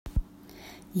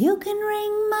You can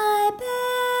ring my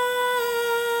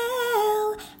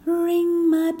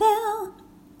bell.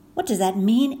 What does that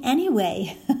mean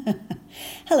anyway?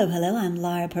 Hello, I'm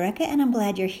Laura Pareca, and I'm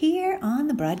glad you're here on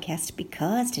the broadcast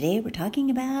because today we're talking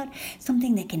about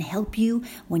something that can help you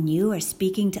when you are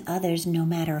speaking to others, no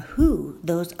matter who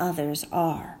those others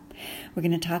are. We're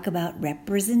going to talk about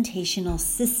representational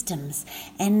systems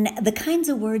and the kinds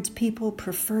of words people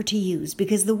prefer to use,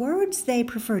 because the words they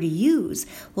prefer to use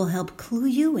will help clue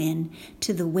you in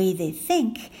to the way they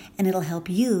think, and it'll help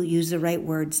you use the right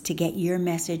words to get your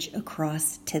message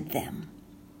across to them.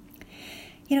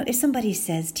 You know, if somebody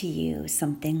says to you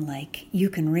something like, "You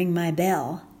can ring my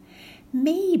bell,"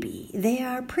 maybe they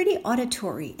are pretty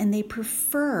auditory and they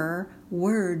prefer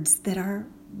words that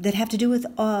have to do with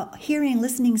hearing,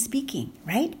 listening, speaking,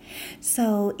 right?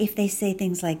 So if they say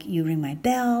things like, "You ring my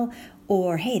bell,"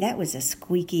 or "Hey, that was a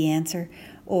squeaky answer,"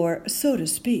 or "so to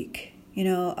speak,"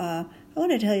 I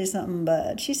want to tell you something,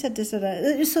 but she said this,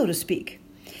 so to speak,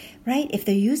 right? If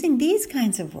they're using these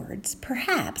kinds of words,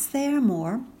 perhaps they are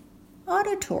more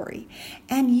auditory,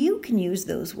 and you can use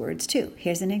those words too.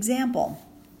 Here's an example.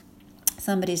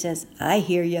 Somebody says, "I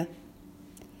hear you."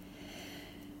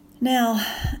 Now,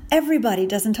 everybody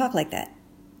doesn't talk like that.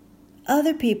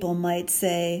 Other people might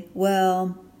say,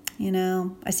 "Well,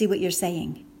 I see what you're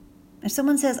saying." If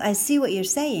someone says, "I see what you're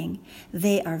saying,"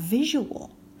 they are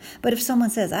visual. But if someone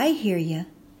says, "I hear you,"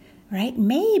 right,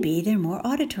 maybe they're more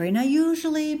auditory. Now,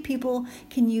 usually people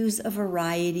can use a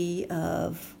variety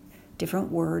of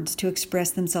different words to express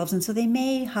themselves, and so they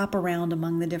may hop around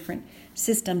among the different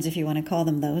systems, if you want to call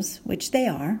them those, which they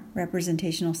are,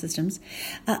 representational systems.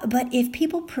 But if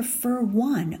people prefer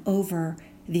one over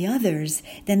the others,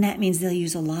 then that means they'll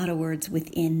use a lot of words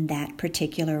within that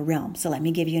particular realm. So let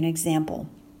me give you an example.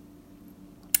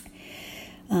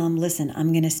 Listen,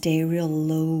 I'm going to stay real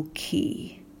low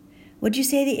key. What'd you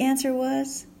say the answer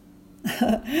was?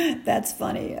 That's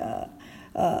funny.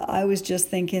 I was just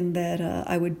thinking that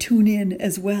I would tune in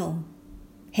as well.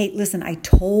 Hey, listen, I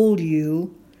told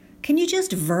you. Can you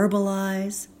just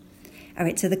verbalize? All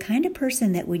right, so the kind of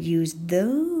person that would use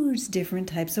those different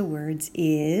types of words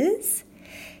is,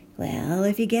 well,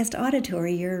 if you guessed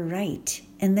auditory, you're right.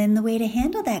 And then the way to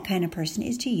handle that kind of person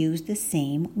is to use the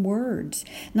same words.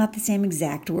 Not the same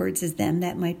exact words as them,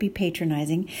 that might be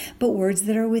patronizing, but words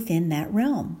that are within that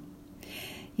realm.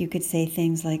 You could say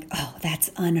things like, "Oh, that's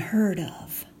unheard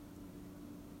of."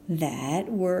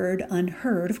 That word,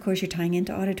 unheard, of course, you're tying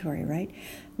into auditory, right?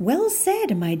 "Well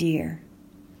said, my dear."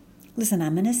 Listen,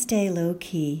 I'm going to stay low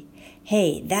key.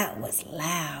 "Hey, that was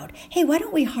loud. Hey, why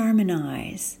don't we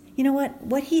harmonize? You know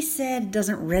what he said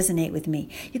doesn't resonate with me."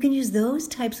 You can use those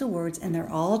types of words, and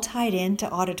they're all tied into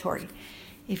auditory.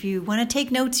 If you want to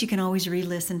take notes, you can always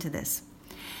re-listen to this.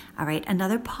 All right,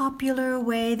 another popular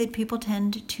way that people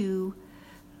tend to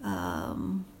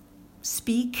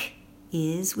speak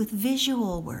is with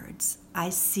visual words. "I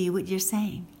see what you're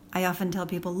saying." I often tell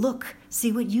people, "Look,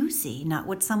 see what you see, not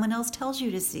what someone else tells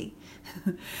you to see."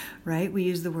 Right? We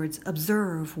use the words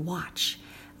observe, watch,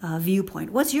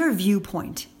 viewpoint. What's your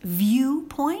viewpoint?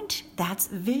 Viewpoint? That's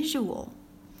visual.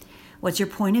 What's your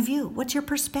point of view? What's your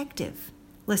perspective?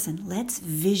 Listen, let's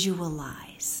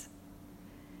visualize.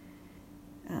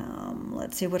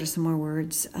 Let's see, what are some more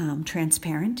words?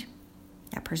 Transparent.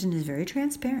 That person is very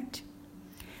transparent.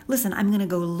 "Listen, I'm going to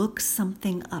go look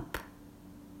something up."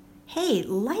 Hey,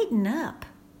 lighten up.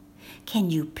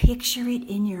 Can you picture it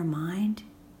in your mind?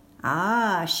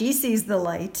 Ah, she sees the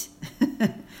light.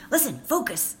 Listen,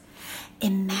 focus.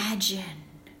 Imagine.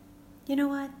 You know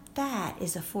what? That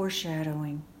is a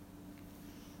foreshadowing.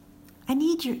 I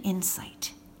need your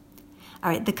insight. All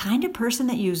right, the kind of person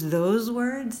that uses those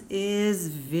words is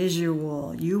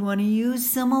visual. You want to use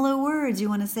similar words. You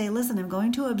want to say, "Listen, I'm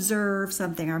going to observe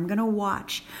something," or "I'm going to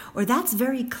watch," or "That's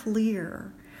very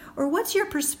clear," or "What's your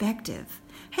perspective?"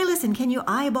 "Hey, listen, can you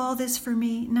eyeball this for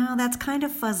me?" "No, that's kind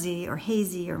of fuzzy or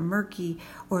hazy or murky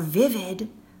or vivid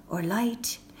or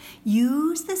light."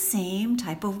 Use the same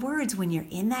type of words when you're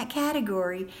in that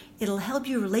category. It'll help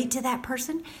you relate to that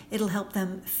person. It'll help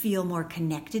them feel more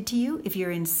connected to you. If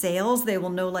you're in sales, they will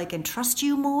know, like, and trust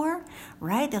you more,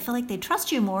 right? They'll feel like they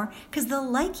trust you more because they'll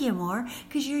like you more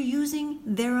because you're using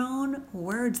their own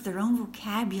words, their own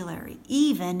vocabulary,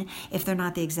 even if they're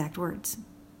not the exact words.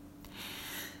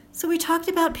 So we talked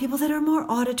about people that are more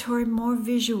auditory, more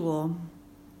visual,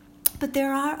 but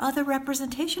there are other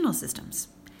representational systems.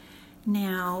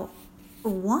 Now,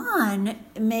 one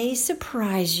may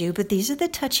surprise you, but these are the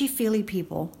touchy-feely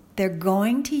people They're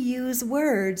going to use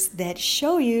words that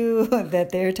show you that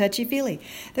they're touchy-feely.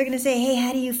 They're going to say, hey,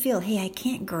 how do you feel? Hey, I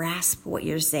can't grasp what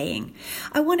you're saying.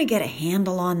 I want to get a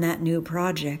handle on that new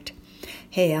project.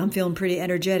 Hey, I'm feeling pretty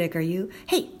energetic. Are you?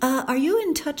 Hey, are you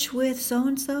in touch with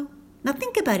so-and-so? Now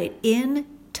think about it. In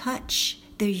touch.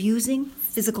 They're using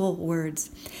physical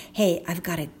words. Hey, I've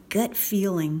got a gut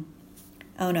feeling.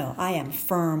 Oh no, I am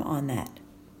firm on that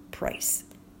price.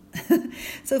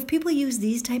 So if people use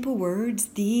these type of words,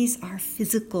 these are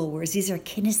physical words. These are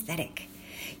kinesthetic.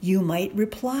 You might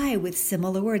reply with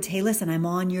similar words. Hey, listen, I'm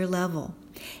on your level.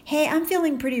 Hey, I'm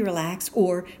feeling pretty relaxed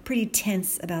or pretty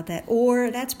tense about that.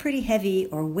 Or that's pretty heavy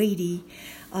or weighty.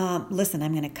 Listen,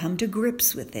 I'm going to come to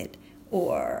grips with it.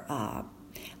 Or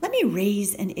let me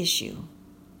raise an issue.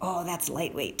 Oh, that's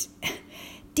lightweight.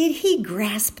 Did he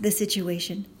grasp the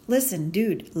situation? Listen,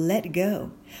 dude, let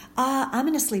go. I'm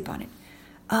going to sleep on it.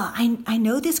 I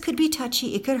know this could be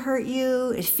touchy. It could hurt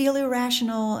you. It feel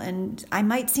irrational, and I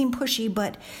might seem pushy,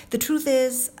 but the truth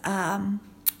is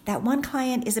that one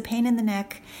client is a pain in the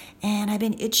neck, and I've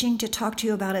been itching to talk to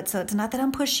you about it. So it's not that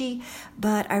I'm pushy,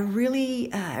 but I really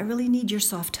need your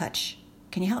soft touch.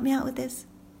 Can you help me out with this?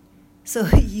 So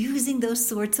using those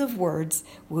sorts of words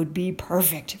would be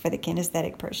perfect for the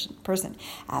kinesthetic person.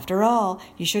 After all,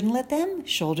 you shouldn't let them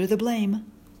shoulder the blame.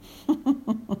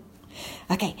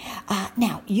 Okay,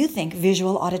 now you think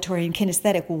visual, auditory, and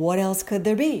kinesthetic, what else could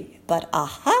there be? But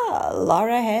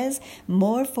Laura has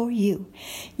more for you.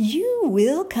 You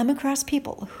will come across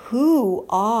people who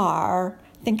are,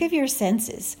 think of your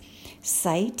senses,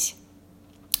 sight,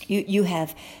 you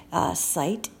have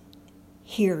sight,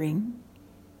 hearing,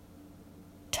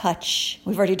 touch.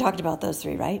 We've already talked about those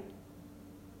three, right?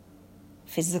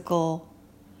 Physical,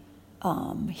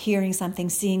 hearing something,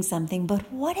 seeing something,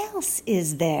 but what else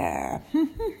is there?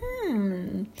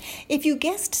 If you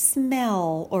guessed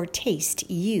smell or taste,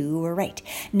 you were right.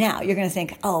 Now you're going to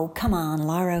think, oh, come on,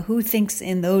 Laura, who thinks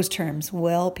in those terms?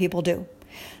 Well, people do.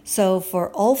 So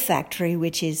for olfactory,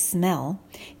 which is smell,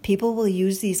 people will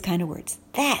use these kind of words.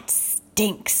 That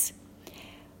stinks.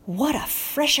 What a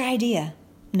fresh idea.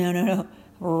 No.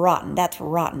 Rotten. That's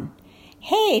rotten.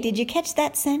 Hey, did you catch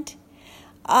that scent?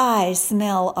 I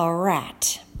smell a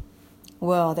rat.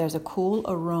 Well, there's a cool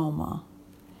aroma.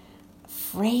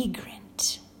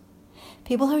 Fragrant.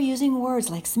 People who are using words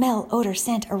like smell, odor,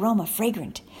 scent, aroma,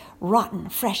 fragrant, rotten,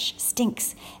 fresh,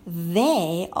 stinks.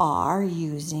 They are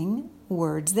using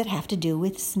words that have to do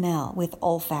with smell, with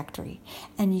olfactory.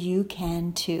 And you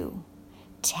can too.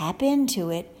 Tap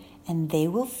into it and they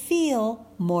will feel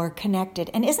more connected.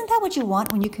 And isn't that what you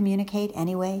want when you communicate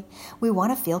anyway? We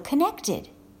want to feel connected.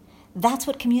 That's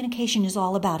what communication is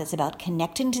all about. It's about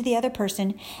connecting to the other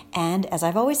person. And as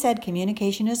I've always said,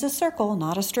 communication is a circle,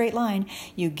 not a straight line.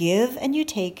 You give and you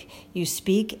take, you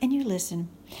speak and you listen.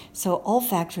 So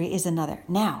olfactory is another.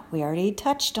 Now, we already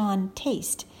touched on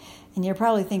taste. And you're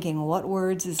probably thinking, what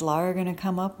words is Laura going to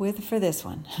come up with for this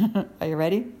one? Are you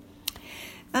ready?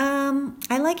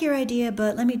 I like your idea,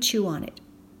 but let me chew on it.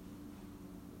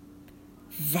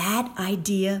 That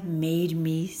idea made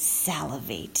me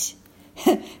salivate.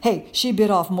 Hey, she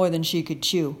bit off more than she could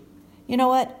chew. You know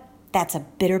what? That's a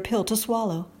bitter pill to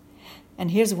swallow. And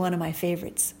here's one of my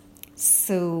favorites.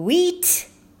 Sweet.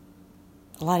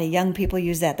 A lot of young people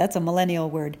use that. That's a millennial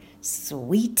word.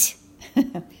 Sweet.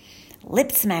 Lip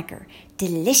smacker.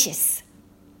 Delicious.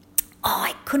 Oh,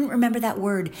 I couldn't remember that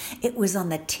word. It was on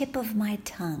the tip of my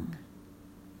tongue.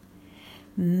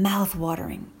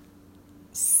 Mouth-watering.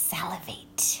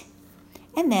 Salivate.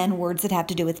 And then words that have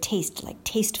to do with taste, like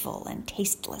tasteful and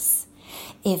tasteless.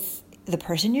 If the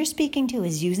person you're speaking to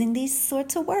is using these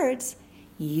sorts of words,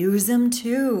 use them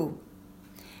too.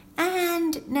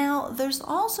 And now there's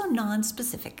also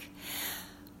non-specific.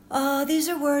 These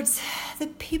are words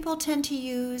that people tend to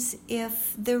use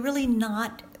if they're really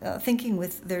not thinking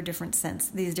with their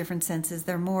these different senses.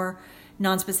 They're more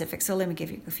non-specific. So let me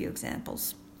give you a few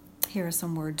examples. Here are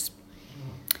some words.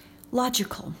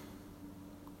 Logical.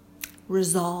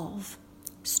 Resolve,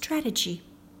 strategy,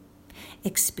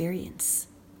 experience,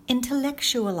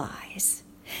 intellectualize.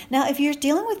 Now, if you're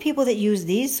dealing with people that use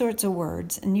these sorts of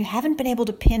words and you haven't been able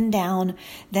to pin down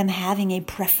them having a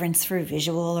preference for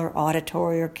visual or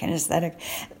auditory or kinesthetic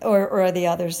or the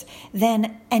others,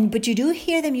 but you do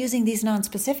hear them using these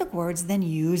non-specific words, then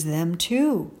use them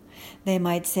too. They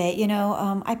might say,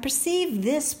 I perceive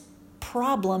this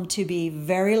problem to be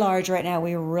very large right now.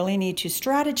 We really need to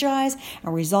strategize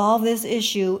and resolve this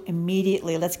issue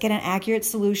immediately. Let's get an accurate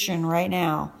solution right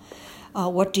now.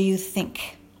 What do you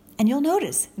think? And you'll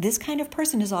notice this kind of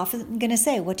person is often going to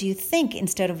say, what do you think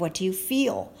instead of what do you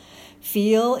feel?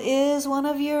 Feel is one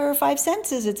of your five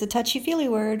senses. It's a touchy-feely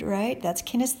word, right? That's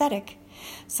kinesthetic.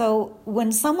 So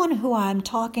when someone who I'm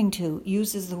talking to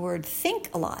uses the word think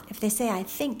a lot, if they say, I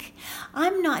think,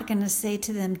 I'm not going to say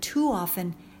to them too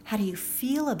often, how do you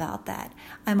feel about that?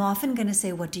 I'm often going to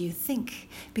say, what do you think?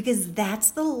 Because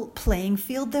that's the playing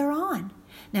field they're on.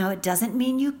 Now, it doesn't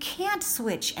mean you can't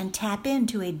switch and tap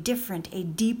into a different, a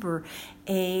deeper,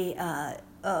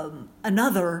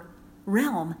 another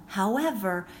realm.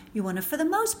 However, you want to, for the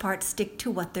most part, stick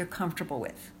to what they're comfortable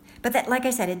with. But that, like I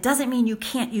said, it doesn't mean you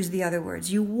can't use the other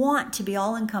words. You want to be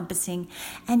all-encompassing,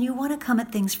 and you want to come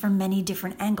at things from many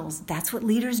different angles. That's what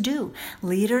leaders do.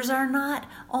 Leaders are not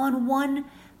on one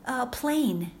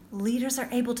plane. Leaders are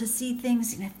able to see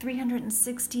things in a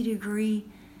 360-degree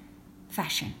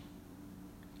fashion.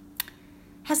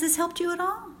 Has this helped you at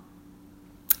all?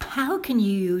 How can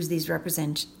you use these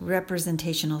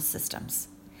representational systems?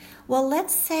 Well,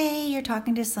 let's say you're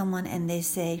talking to someone and they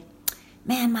say,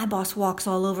 man, my boss walks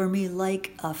all over me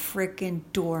like a frickin'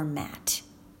 doormat.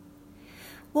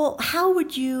 Well, how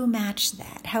would you match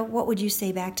that? What would you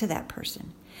say back to that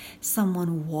person?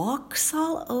 Someone walks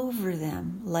all over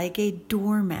them like a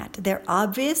doormat. They're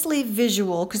obviously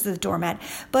visual because of the doormat,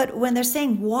 but when they're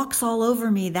saying walks all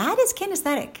over me, that is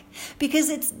kinesthetic because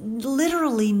it's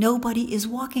literally nobody is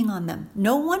walking on them.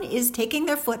 No one is taking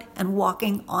their foot and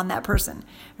walking on that person,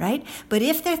 right? But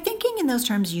if they're thinking in those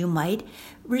terms, you might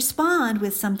respond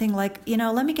with something like,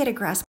 let me get a grasp